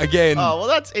 Again. Oh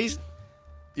well, he's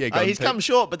Pete. come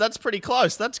short, but that's pretty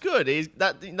close. That's good. They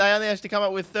only have to come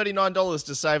up with $39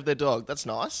 to save their dog. That's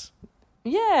nice.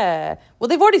 Yeah. Well,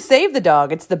 they've already saved the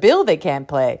dog. It's the bill they can't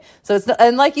pay. So it's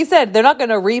and like you said, they're not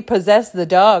going to repossess the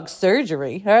dog's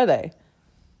surgery, are they?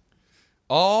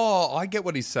 Oh, I get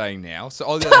what he's saying now.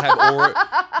 So they have already.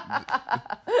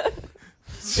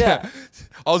 Yeah.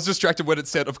 I was distracted when it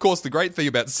said, of course, the great thing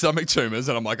about stomach tumors,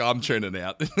 and I'm like, I'm tuning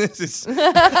out. This is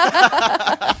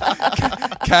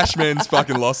Cashman's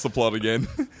fucking lost the plot again.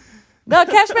 No,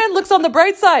 Cashman looks on the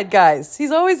bright side, guys.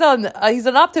 He's always on. He's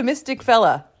an optimistic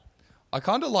fella. I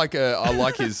kind of like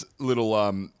his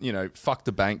little fuck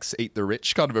the banks, eat the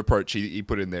rich kind of approach he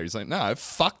put in there. He's like, no,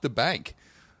 fuck the bank.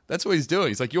 That's what he's doing.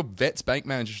 He's like, your vet's bank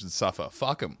manager should suffer.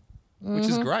 Fuck him. which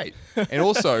is great. And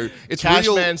also, it's Cash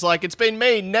real. Man's like, it's been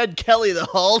me, Ned Kelly, the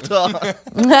whole time.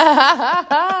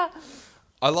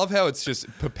 I love how it's just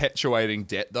perpetuating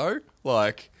debt, though.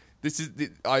 Like, it's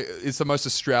the most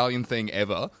Australian thing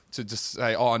ever to just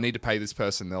say, oh, I need to pay this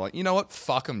person. They're like, you know what?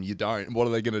 Fuck them, you don't. And what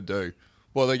are they going to do?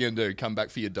 What are they going to do? Come back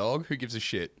for your dog? Who gives a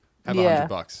shit? Have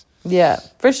 $100. Yeah,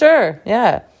 for sure.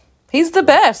 Yeah. He's the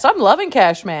best. I'm loving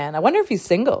Cash Man. I wonder if he's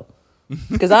single.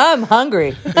 Because I'm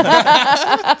hungry.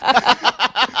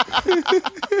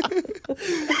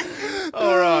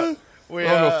 All right. We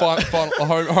On are a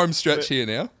final home stretch here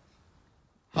now.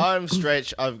 home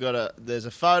stretch. There's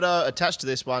a photo attached to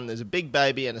this one. There's a big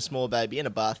baby and a small baby in a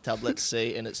bathtub. Let's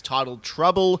see. And it's titled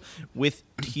Trouble with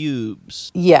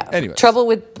Tubes. Yeah. Anyways. Trouble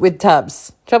with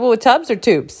tubs. Trouble with tubs or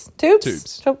tubes? Tubes?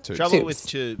 Tubes. Tubes. Trouble with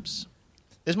Tubes.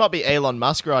 This might be Elon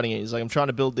Musk writing it. He's like, I'm trying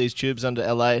to build these tubes under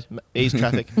LA, ease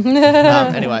traffic.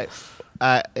 Anyway,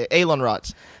 Elon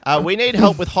writes, we need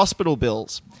help with hospital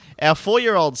bills. Our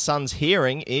 4-year-old son's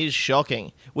hearing is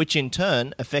shocking, which in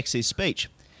turn affects his speech.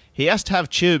 He has to have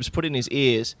tubes put in his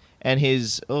ears and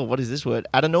his, what is this word?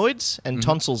 Adenoids and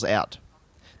tonsils out.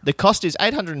 The cost is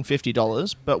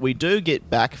 $850, but we do get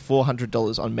back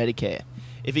 $400 on Medicare.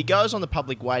 If he goes on the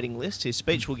public waiting list, his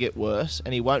speech will get worse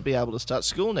and he won't be able to start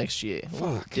school next year.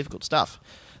 Ooh, difficult stuff.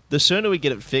 The sooner we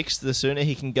get it fixed, the sooner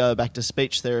he can go back to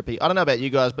speech therapy. I don't know about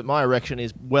you guys, but my erection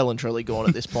is well and truly gone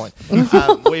at this point.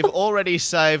 We've already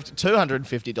saved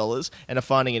 $250 and are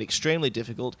finding it extremely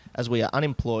difficult as we are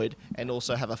unemployed and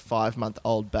also have a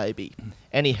 5-month-old baby.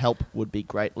 Any help would be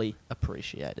greatly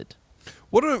appreciated.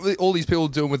 What are all these people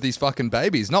doing with these fucking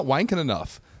babies? Not wanking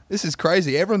enough. This is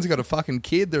crazy. Everyone's got a fucking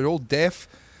kid. They're all deaf.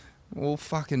 All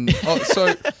fucking.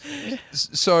 So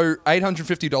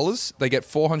 $850. They get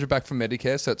 $400 back from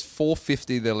Medicare. So it's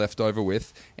 $450 they're left over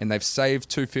with, and they've saved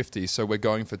 $250. So we're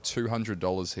going for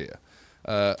 $200 here.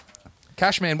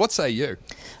 Cashman, what say you?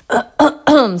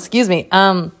 Excuse me.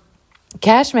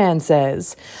 Cashman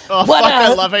says, Oh, fuck,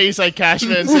 I love how you say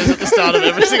Cashman says at the start of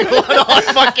every single one. I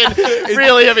fucking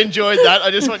really have enjoyed that.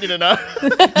 I just want you to know.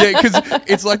 Yeah, because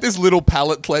it's like this little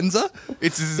palate cleanser.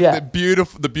 It's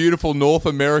the beautiful North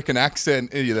American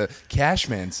accent. The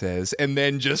Cashman says, and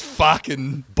then just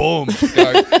fucking boom,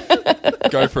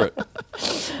 go for it.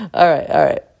 All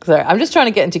right. Sorry, I'm just trying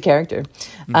to get into character.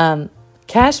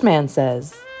 Cashman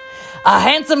says, a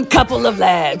handsome couple of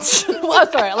lads. Well,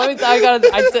 sorry,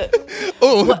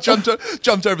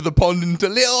 Jumped over the pond into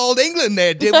little old England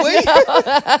there, did we?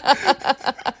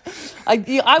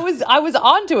 I was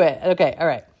onto it. Okay, all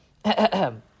right.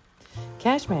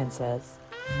 Cashman says,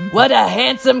 what a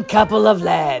handsome couple of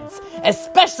lads,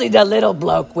 especially the little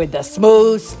bloke with the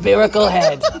smooth, spherical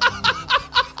head.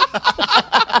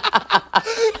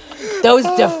 Those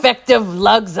defective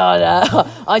lugs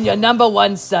on your number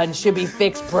one son should be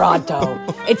fixed pronto.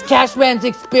 It's Cashman's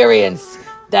experience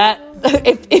that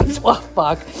It's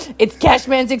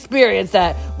Cashman's experience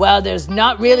that while there's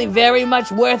not really very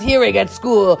much worth hearing at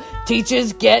school,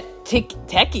 teachers get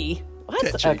techie. What?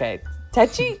 Tetchy. Okay,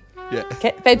 tetchy. Yeah.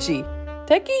 Fetchy.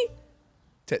 Techie.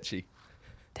 Tetchy.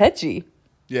 Tetchy.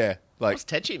 Yeah. Like, What's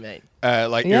tetchy mean?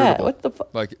 like Yeah. irritable. What the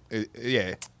fuck? Like,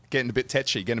 yeah. Getting a bit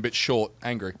tetchy, getting a bit short,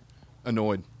 angry,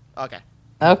 annoyed. Okay.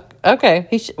 Okay.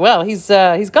 He's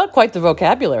got quite the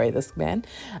vocabulary, this man.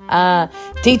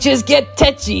 Teachers get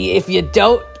tetchy if you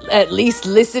don't at least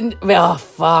listen. Oh,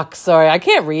 fuck. Sorry. I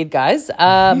can't read, guys.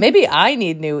 Maybe I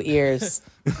need new ears.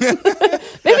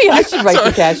 Maybe I should write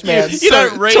the Cashman. You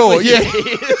don't read tall, with your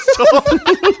ears, Tom.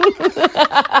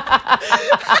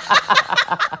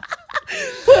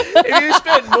 If you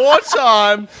spent more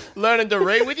time learning to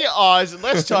read with your eyes and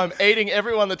less time eating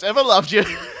everyone that's ever loved you,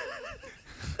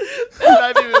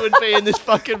 maybe we wouldn't be in this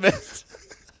fucking mess.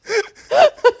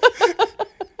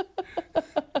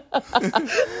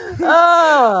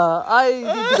 Oh, I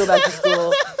need to go back to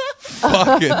school.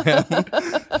 Fucking hell.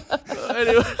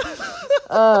 Anyway.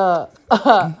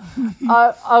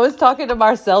 I was talking to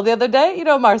Marcel the other day. You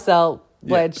know Marcel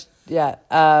Wedge, yeah.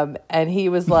 And he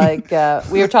was like,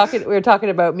 we were talking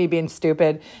about me being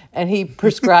stupid, and he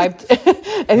prescribed me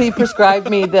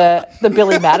the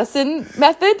Billy Madison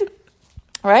method.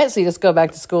 All right, so you just go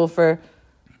back to school for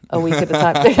a week at a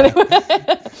time.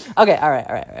 Okay, all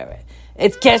right.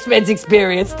 It's Cashman's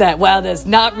experience that while there's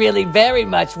not really very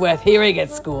much worth hearing at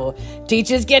school,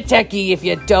 teachers get techie if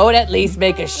you don't at least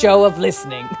make a show of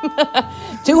listening.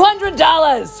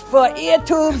 $200 for ear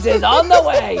tubes is on the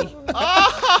way.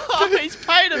 Oh, he's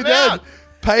paid him Dad, out.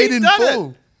 paid He's in done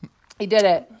full. He did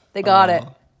it. They got it.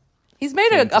 He's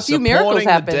made a few miracles Supporting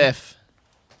the happen. deaf.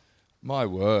 My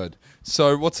word.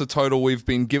 So what's the total we've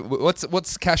been given?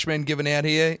 What's Cashman giving out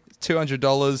here?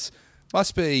 $200.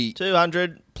 Must be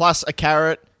 200 plus a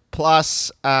carrot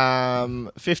plus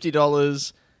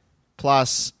 $50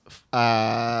 plus It's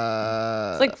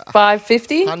like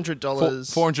 $550. $100.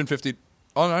 $450.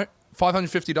 Oh no,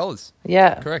 $550.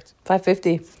 Yeah. Correct.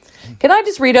 $550. Can I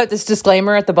just read out this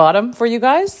disclaimer at the bottom for you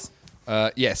guys?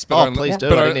 Yes, but Oh, only, please do.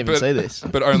 but I o- didn't even but- see this.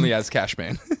 But only as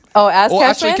Cashman. Oh, as Or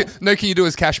Cashman? actually, can you do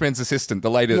as Cashman's assistant?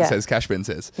 The lady Yeah. that says Cashman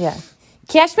says. Yeah.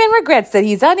 Cashman regrets that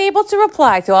he's unable to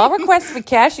reply to all requests for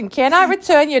cash and cannot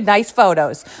return your nice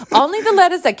photos. Only the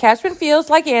letters that Cashman feels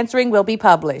like answering will be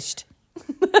published.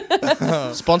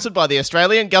 Sponsored by the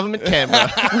Australian Government, Canberra.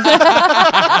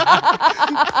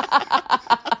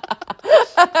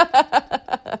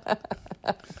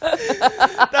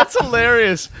 That's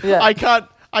hilarious. Yeah.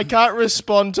 I can't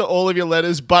respond to all of your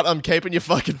letters, but I'm keeping your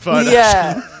fucking photos.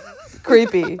 Yeah.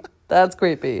 Creepy. That's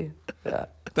creepy. Yeah.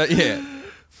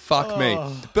 Fuck me.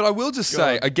 But I will just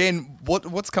say again,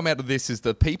 what's come out of this is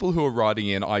the people who are writing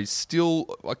in. I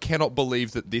cannot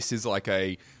believe that this is like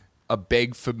a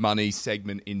beg for money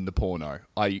segment in the porno.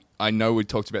 I know we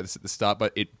talked about this at the start,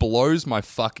 but it blows my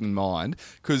fucking mind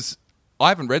because I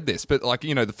haven't read this. But like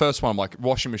the first one, I'm like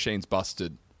washing machine's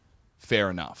busted. Fair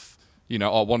enough. I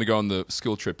want to go on the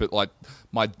school trip, but like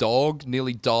my dog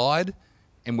nearly died,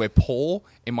 and we're poor,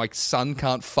 and my son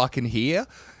can't fucking hear.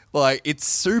 Like, it's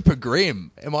super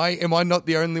grim. Am I not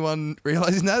the only one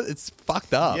realizing that? It's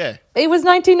fucked up. Yeah. It was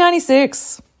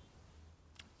 1996.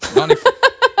 90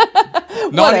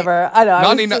 Whatever. I know.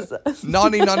 I was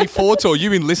 1994 tour.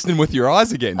 You've been listening with your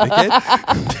eyes again, dickhead.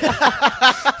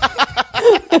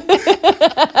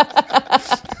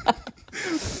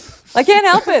 I can't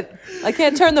help it. I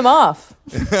can't turn them off.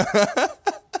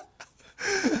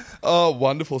 Oh,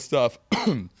 wonderful stuff.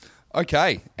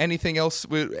 Okay. Anything else?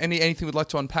 Anything we'd like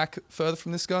to unpack further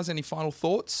from this, guys? Any final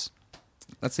thoughts?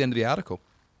 That's the end of the article.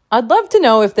 I'd love to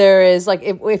know if there is like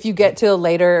if you get to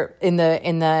later in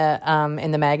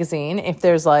the magazine, if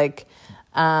there's like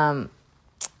like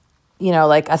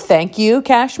a thank you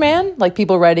Cashman, like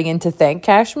people writing in to thank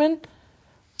Cashman.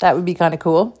 That would be kind of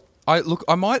cool.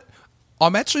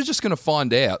 I'm actually just going to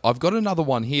find out. I've got another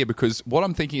one here because what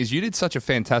I'm thinking is you did such a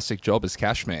fantastic job as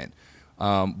Cashman.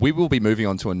 We will be moving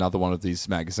on to another one of these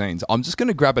magazines. I'm just going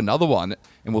to grab another one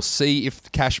and we'll see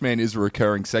if Cashman is a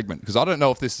recurring segment because I don't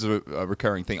know if this is a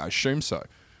recurring thing. I assume so.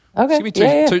 Okay. Just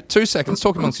give me two seconds.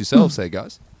 Talk amongst yourselves there,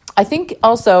 guys. I think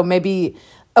also maybe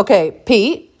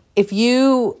Pete, if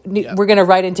you were going to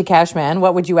write into Cashman,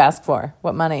 what would you ask for?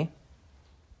 What money?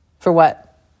 For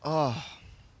what?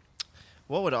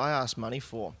 What would I ask money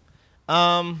for?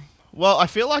 Well, I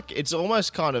feel like it's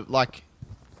almost kind of like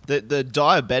the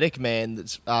diabetic man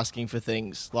that's asking for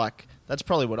things. Like, that's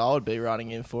probably what I would be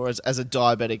writing in for as a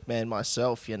diabetic man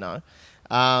myself, But,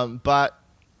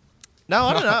 no,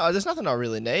 I don't know. There's nothing I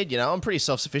really need, I'm pretty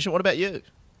self-sufficient. What about you?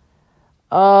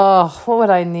 Oh, what would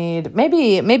I need?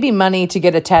 Maybe money to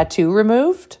get a tattoo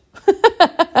removed.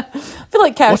 I feel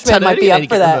like Cashman might be up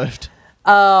for that. Removed?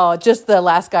 Oh, just the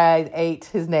last guy I ate,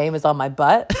 his name is on my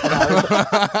butt.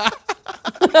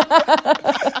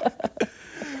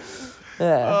 And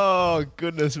Oh,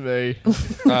 goodness me.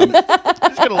 Just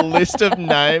got a list of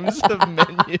names of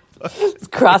menus.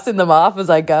 Just crossing them off as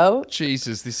I go.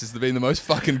 Jesus, this has been the most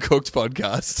fucking cooked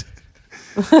podcast.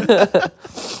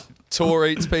 Tor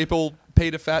eats people.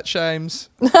 Peter fat shames.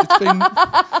 It's been...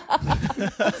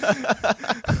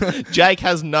 Jake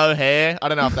has no hair. I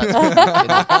don't know if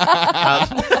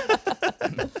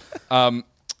that's...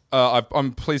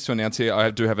 I'm pleased to announce here I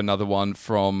do have another one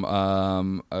from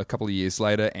a couple of years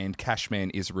later, and Cashman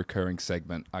is a recurring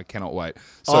segment. I cannot wait.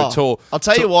 So, Tor, I'll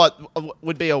tell you what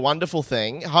would be a wonderful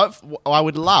thing. I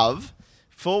would love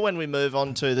for when we move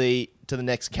on to the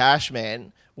next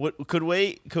Cashman. Could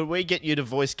we get you to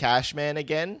voice Cashman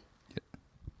again?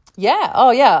 Yeah.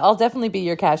 Oh, yeah. I'll definitely be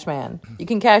your Cashman. You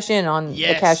can cash in on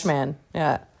the Cashman.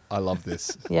 Yeah. I love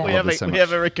this. Yeah. We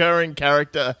have a recurring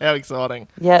character. How exciting!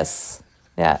 Yes.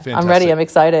 Yeah. Fantastic. I'm ready. I'm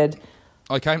excited.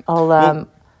 Okay. I'll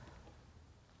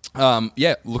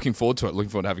yeah, looking forward to it. Looking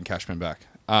forward to having Cashman back.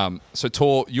 So,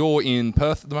 Tor, you're in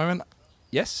Perth at the moment?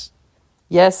 Yes?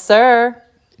 Yes, sir.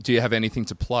 Do you have anything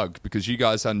to plug? Because you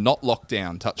guys are not locked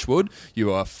down, touch wood.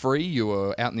 You are free. You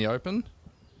are out in the open.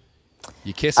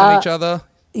 You're kissing each other.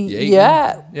 You're eating.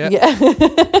 Yeah. Yeah.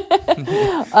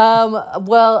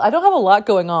 Well, I don't have a lot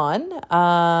going on.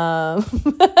 No,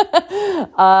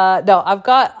 I've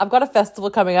got a festival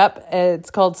coming up.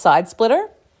 It's called Side Splitter.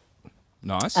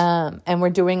 Nice. And we're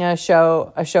doing a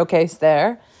showcase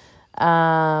there.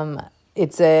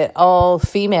 It's a all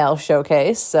female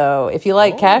showcase. So if you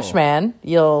like Cashman,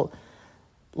 you'll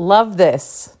love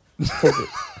this.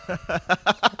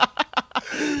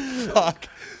 Fuck.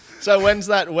 So when's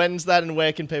that, and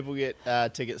where can people get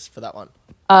tickets for that one?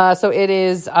 So it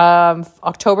is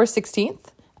October 16th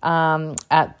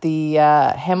at the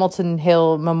Hamilton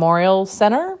Hill Memorial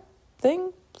Center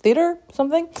theater,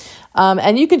 something.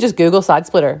 And you can just Google Side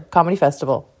Splitter Comedy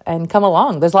Festival and come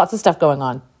along. There's lots of stuff going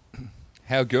on.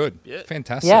 How good. Yeah.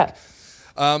 Fantastic. Yeah.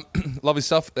 Lovely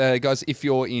stuff. Guys, if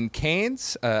you're in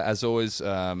Cairns, as always,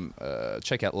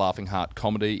 check out Laughing Heart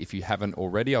Comedy if you haven't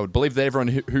already. I would believe that everyone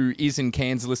who is in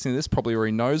Cairns listening to this probably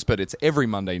already knows, but it's every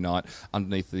Monday night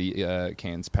underneath the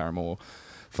Cairns Paramore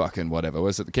fucking whatever.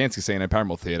 Was it the Cairns Casino,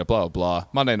 Paramore Theatre, blah, blah, blah.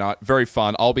 Monday night, very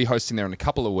fun. I'll be hosting there in a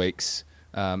couple of weeks.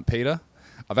 Peter,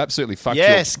 I've absolutely fucked you.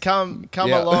 Yes, come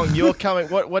along. You're coming.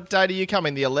 What date are you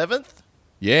coming? The 11th?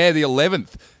 Yeah, the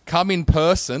 11th. Come in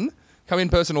person. Come in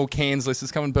person, all Cairns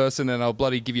listeners. Come in person, and I'll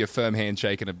bloody give you a firm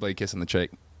handshake and a bloody kiss on the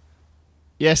cheek.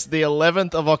 Yes, the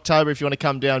 11th of October, if you want to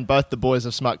come down, both the boys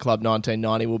of Smut Club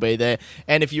 1990 will be there.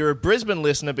 And if you're a Brisbane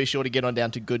listener, be sure to get on down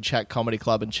to Good Chat Comedy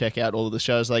Club and check out all of the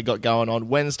shows they got going on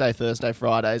Wednesday, Thursday,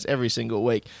 Fridays, every single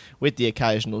week, with the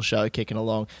occasional show kicking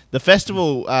along. The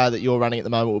festival that you're running at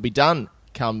the moment will be done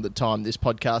come the time this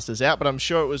podcast is out, but I'm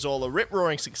sure it was all a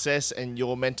rip-roaring success and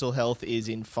your mental health is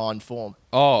in fine form.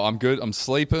 Oh, I'm good. I'm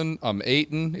sleeping. I'm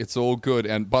eating. It's all good.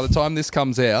 And by the time this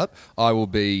comes out, I will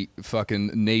be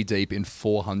fucking knee-deep in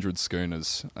 400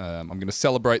 schooners. I'm going to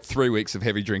celebrate 3 weeks of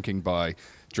heavy drinking by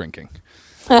drinking.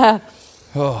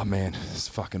 Oh, man. It's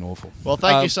fucking awful. Well,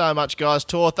 thank you so much, guys.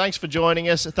 Tor, thanks for joining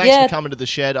us. Thanks for coming to the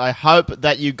shed. I hope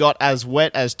that you got as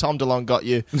wet as Tom DeLonge got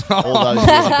you all those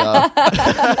years ago.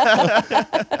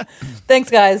 Thanks,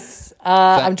 guys.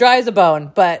 I'm dry as a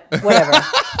bone, but whatever.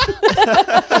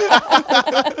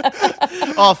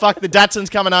 Oh, fuck. The Datsun's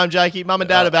coming home, Jakey. Mum and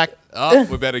Dad are back. Oh,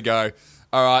 we better go.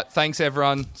 All right. Thanks,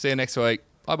 everyone. See you next week.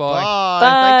 Bye-bye. Bye.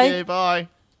 Bye. Thank you. Bye.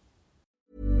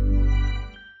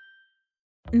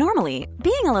 Normally,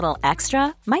 being a little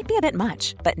extra might be a bit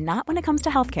much, but not when it comes to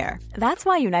healthcare. That's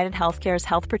why United Healthcare's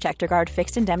Health Protector Guard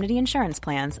fixed indemnity insurance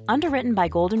plans, underwritten by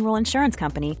Golden Rule Insurance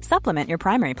Company, supplement your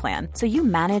primary plan so you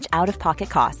manage out-of-pocket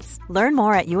costs. Learn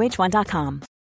more at uh1.com.